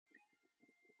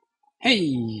Hey,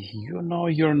 you know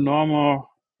your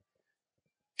normal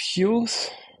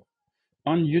views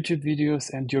on YouTube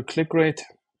videos and your click rate,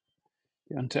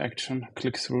 your interaction,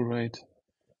 click-through rate.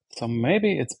 So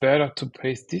maybe it's better to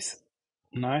paste this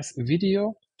nice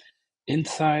video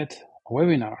inside a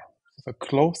webinar. It's a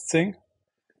closed thing,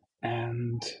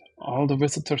 and all the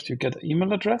visitors, you get an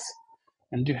email address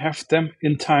and you have them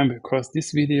in time because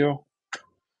this video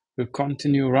will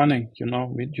continue running. You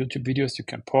know, with YouTube videos, you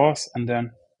can pause and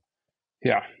then,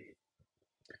 yeah,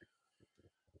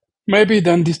 maybe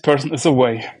then this person is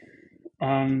away.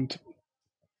 And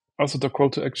also the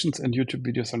call to actions and YouTube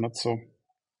videos are not so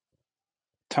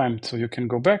timed, so you can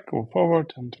go back, go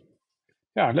forward, and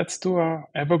yeah, let's do a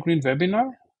Evergreen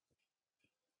webinar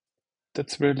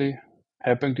that's really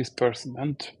helping this person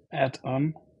and add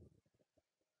an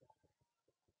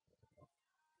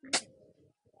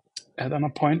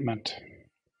appointment.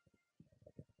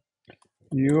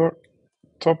 Your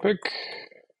topic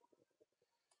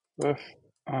with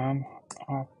an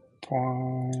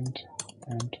appointment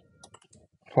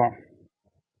form.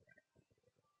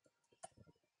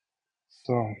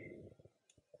 So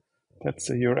that's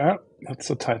the URL, that's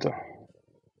the title.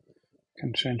 You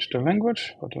can change the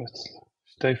language, but let's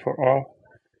stay for all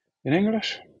in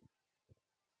English.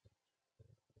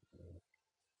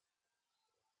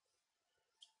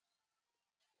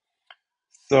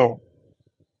 So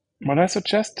what I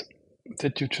suggest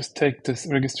that you just take this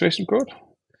registration code,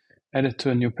 add it to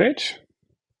a new page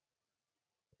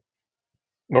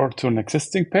or to an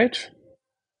existing page.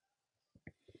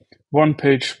 One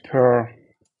page per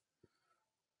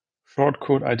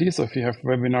shortcode ID. So if you have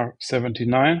webinar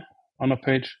 79 on a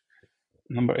page,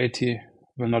 number 80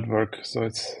 will not work. So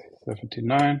it's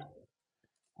 79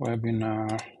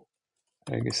 webinar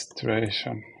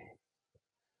registration.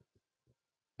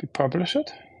 We publish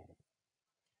it.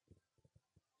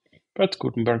 But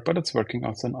Gutenberg, but it's working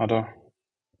also in other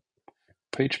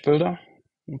page builder.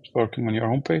 It's working on your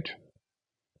home page.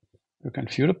 You can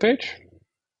view the page.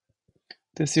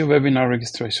 This is your webinar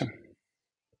registration.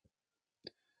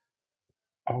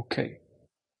 Okay.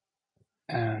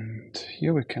 And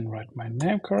here we can write my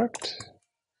name correct.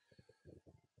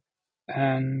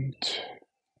 And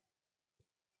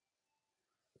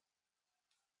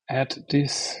add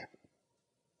this.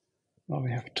 Now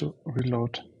we have to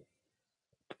reload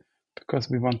because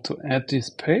we want to add this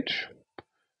page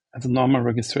as a normal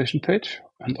registration page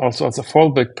and also as a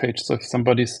fallback page. So if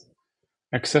somebody's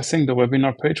accessing the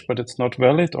webinar page, but it's not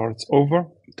valid or it's over,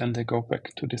 then they go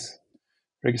back to this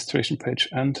registration page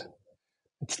and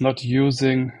it's not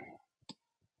using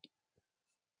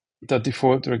the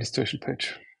default registration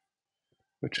page,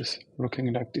 which is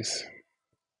looking like this.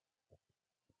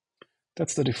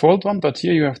 That's the default one, but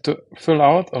here you have to fill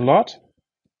out a lot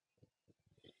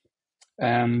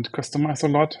and customize a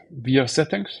lot via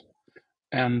settings.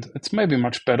 And it's maybe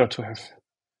much better to have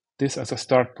this as a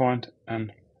start point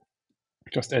and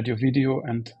just add your video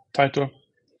and title,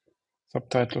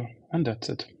 subtitle, and that's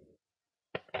it.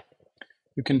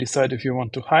 You can decide if you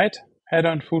want to hide header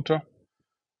and footer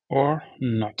or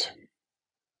not.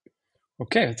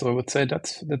 Okay, so I would say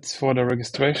that's for the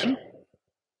registration.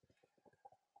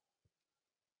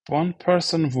 One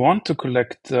person want to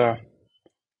collect the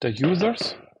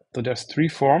users. So there's three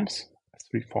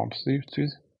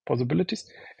possibilities.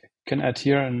 You can add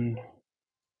here an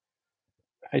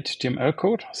HTML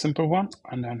code, simple one,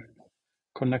 and then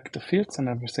connect the fields and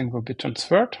everything will be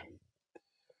transferred.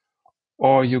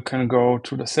 Or you can go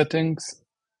to the settings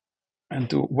and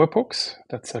do webhooks.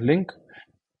 That's a link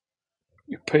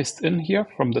you paste in here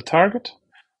from the target,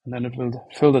 and then it will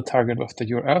fill the target with the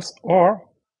URLs. Or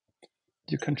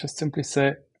you can just simply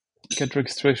say, get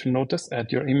registration notice,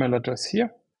 add your email address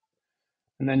here,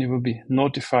 and then you will be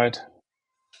notified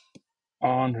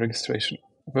on registration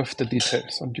with the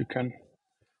details. And you can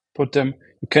put them,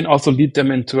 you can also lead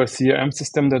them into a CRM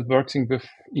system that working with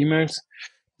emails.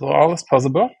 So all is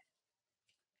possible.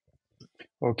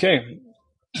 Okay,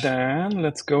 then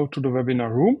let's go to the webinar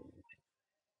room.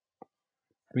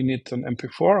 We need an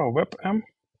MP4 or WebM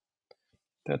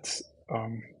that's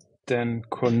then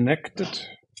connected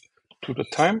to the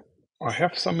time. I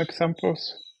have some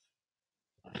examples.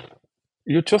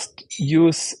 You just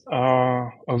use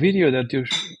a video that you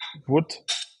would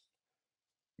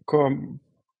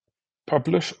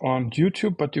publish on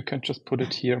YouTube, but you can just put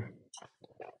it here.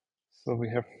 So we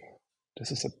have,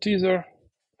 this is a teaser,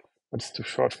 but it's too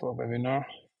short for a webinar.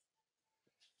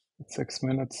 It's 6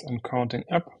 minutes and counting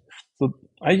up. So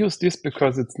I use this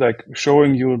because it's like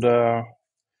showing you the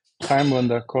time when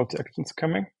the call to action is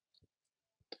coming.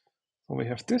 So we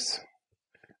have this,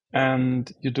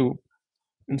 and you do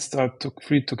install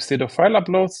free Tuxedo file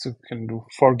uploads. You can do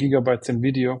 4 gigabytes in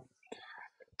video.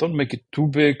 Don't make it too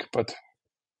big, but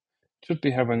should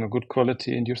be having a good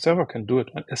quality, and your server can do it.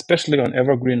 And especially on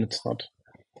Evergreen, it's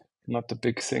not a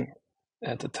big thing.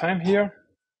 At the time here,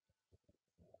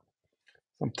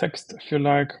 some text if you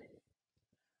like,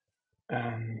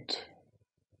 and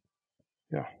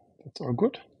yeah, that's all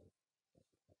good.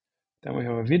 Then we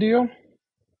have a video.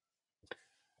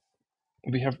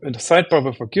 We have in the sidebar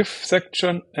with a GIF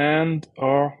section and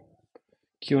our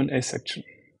Q&A section.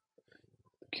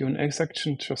 The Q&A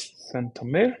section just send a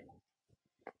mail,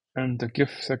 and the GIF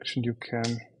section you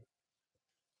can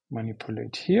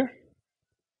manipulate here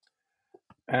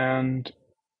and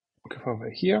give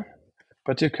over here.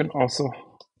 But you can also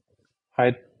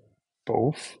hide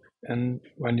both, and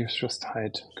when you just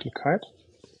hide, click hide.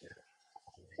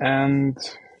 And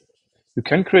you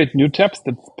can create new tabs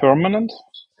that's permanent.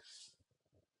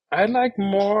 I like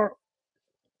more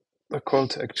the call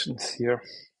to actions here.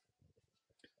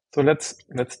 So let's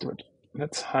do it.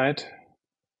 Let's hide.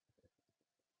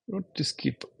 Not this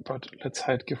keep, but let's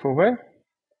hide giveaway,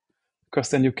 because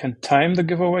then you can time the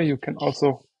giveaway. You can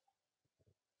also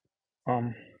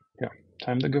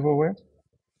time the giveaway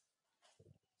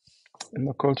in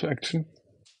the call to action.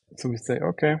 So we say,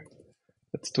 okay,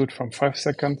 let's do it from 5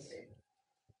 seconds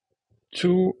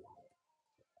to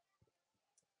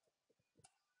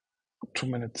 2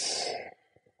 minutes.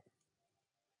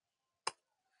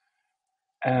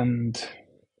 And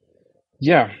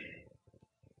yeah,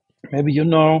 maybe you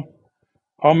know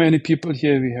how many people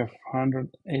here. We have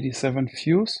 187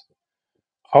 views.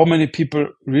 How many people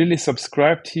really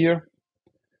subscribed here?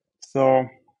 So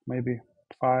maybe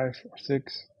 5 or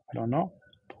 6, I don't know.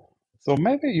 So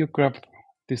maybe you grab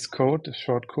this code, the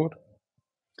short code,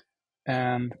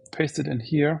 and paste it in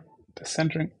here. The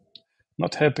centering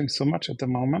not helping so much at the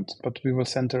moment, but we will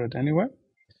center it anyway.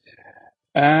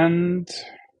 And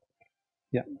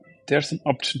yeah, there's an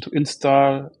option to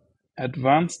install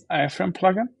advanced iframe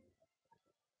plugin.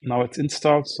 Now it's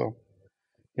installed, so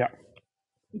yeah,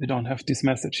 we don't have this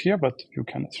message here, but you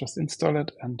can just install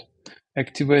it and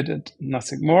activate it,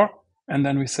 nothing more. And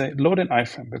then we say load in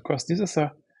iframe, because this is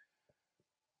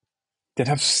that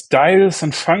have styles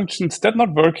and functions that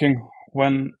not working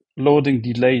when loading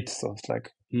delayed. So it's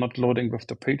like not loading with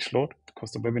the page load,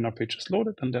 because the webinar page is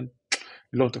loaded and then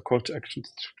we load the call to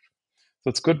actions. So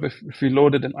it's good if we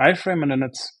load it in iframe, and then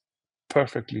it's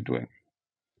perfectly doing.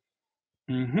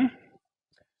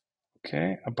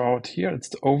 Okay, about here, it's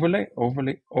the overlay over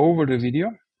the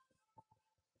video.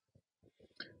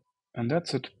 And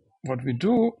that's it. What we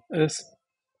do is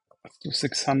let's do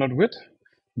 600 width,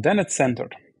 then it's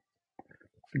centered.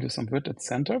 If we do some width, it's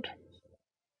centered.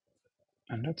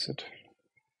 And that's it.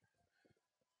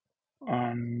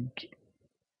 And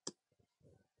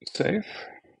save.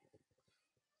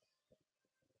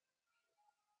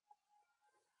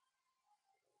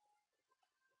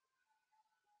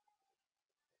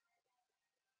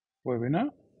 Webinar,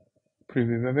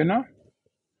 preview webinar.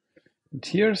 And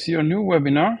here's your new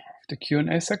webinar, the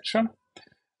Q&A section,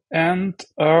 and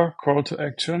a call to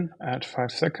action at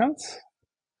 5 seconds,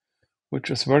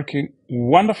 which is working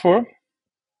wonderful.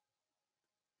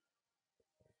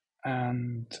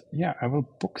 And yeah, I will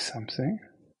book something.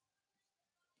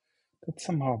 That's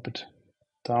somehow a bit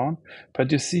down.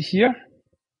 But you see here,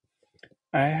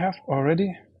 I have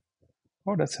already,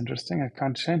 oh, that's interesting. I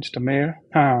can't change the mail.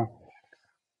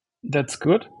 That's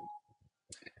good.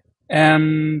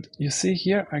 And you see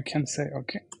here, I can say,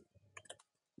 okay,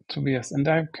 Tobias, and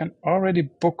I can already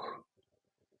book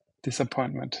this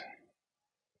appointment.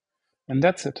 And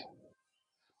that's it.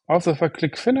 Also, if I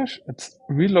click finish, it's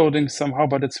reloading somehow,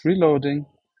 but it's reloading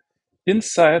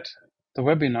inside the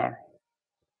webinar.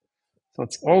 So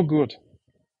it's all good.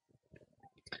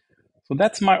 So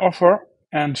that's my offer.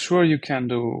 And sure, you can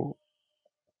do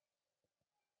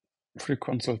free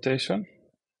consultation,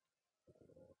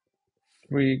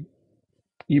 free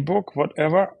ebook,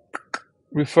 whatever,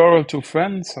 referral to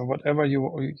friends, or whatever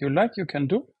you like, you can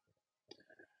do.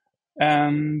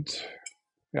 And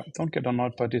yeah, don't get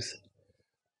annoyed by this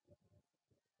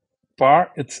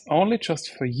bar. It's only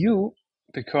just for you,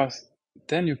 because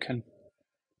then you can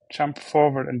jump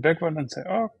forward and backward and say,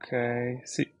 okay,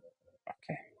 see,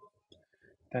 okay.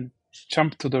 Then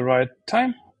jump to the right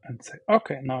time and say,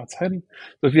 okay, now it's hidden.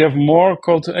 So if you have more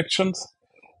call to actions,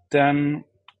 then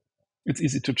it's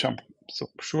easy to jump. So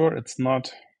sure, it's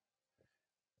not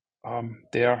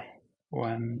there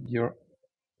when your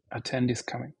attendee is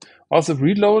coming. Also,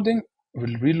 reloading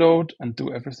will reload and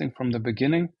do everything from the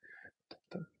beginning.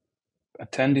 The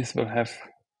attendees will have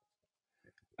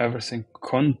everything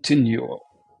continue.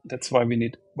 That's why we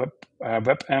need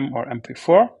WebM or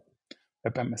MP4.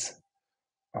 WebM is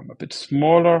a bit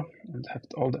smaller and have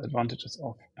all the advantages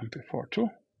of MP4 too.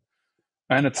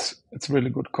 And it's really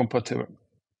good compatible.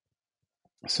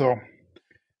 So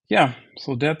yeah,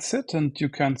 so that's it. And you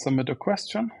can submit a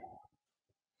question.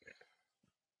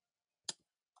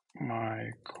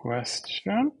 My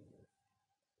question.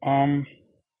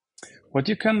 What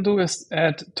you can do is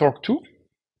add talk2.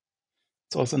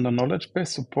 It's also in the knowledge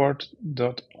base,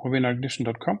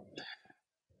 support.webinarignition.com.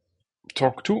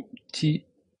 Talk2,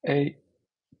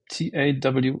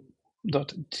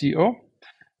 TAW.to.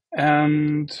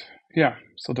 And yeah,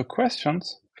 so the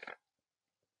questions,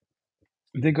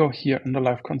 they go here in the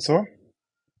live console.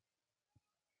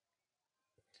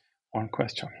 One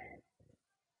question.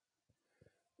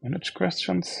 Manage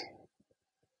questions.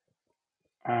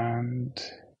 And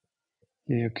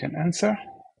here you can answer.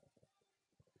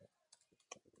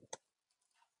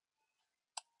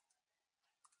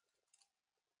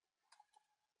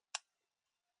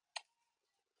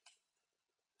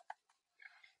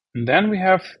 And then we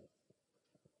have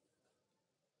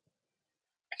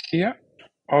here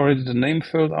already the name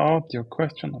filled out, your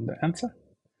question and the answer.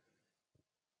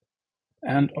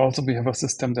 And also we have a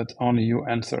system that only you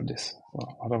answer this.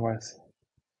 So otherwise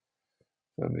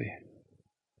it will be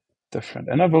different.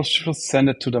 And I will just send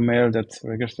it to the mail that's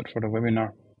registered for the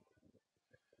webinar.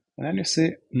 And then you see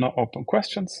no open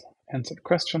questions, answered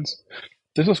questions.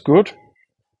 This is good.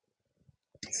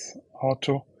 It's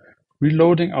auto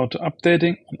reloading, auto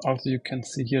updating, and also you can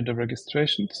see here the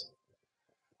registrations.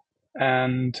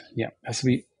 And yeah, as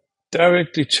we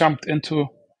directly jumped into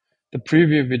the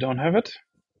preview, we don't have it,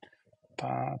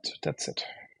 but that's it.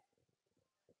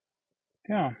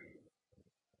 Yeah,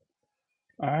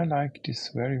 I like this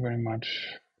very, very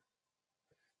much.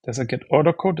 There's a get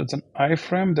order code. It's an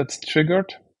iframe that's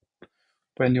triggered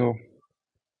when you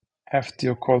have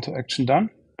your call to action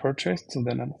done, purchased. So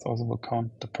then it also will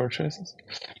count the purchases.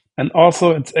 And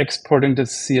also it's exporting the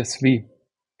CSV,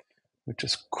 which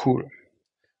is cool,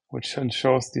 which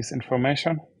shows this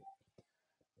information.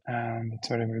 And it's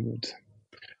very, very good.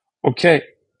 Okay,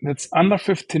 that's under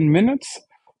 15 minutes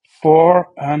for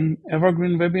an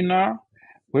Evergreen webinar.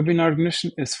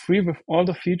 WebinarIgnition is free with all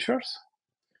the features.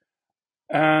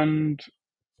 And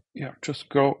yeah, just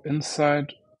go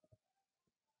inside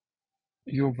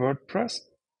your WordPress,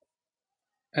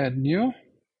 add new,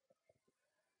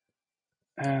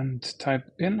 and type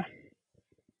in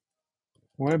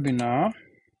webinar,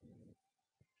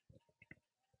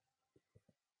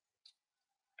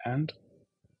 and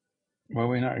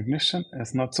WebinarIgnition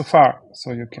is not so far.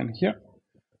 So you can here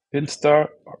install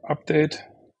or update,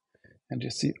 and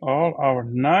you see all our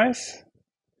nice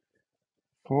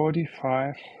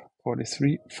 45,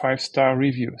 43 5-star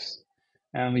reviews.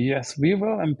 And yes, we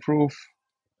will improve.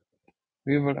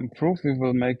 We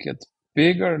will make it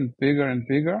bigger and bigger and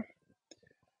bigger.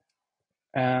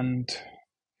 And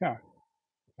yeah,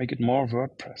 make it more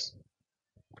WordPress.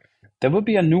 There will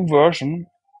be a new version,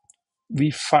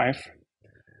 V5,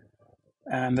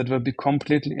 and that will be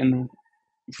completely in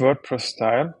WordPress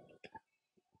style.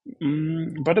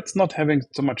 But it's not having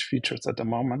so much features at the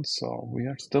moment, so we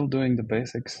are still doing the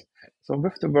basics. So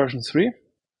with the version 3,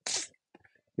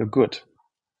 you're good.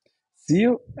 See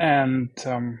you, and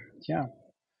yeah,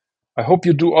 I hope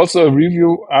you do also a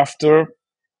review after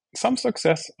some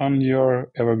success on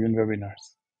your Evergreen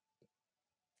webinars.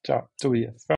 Ciao, Tobias.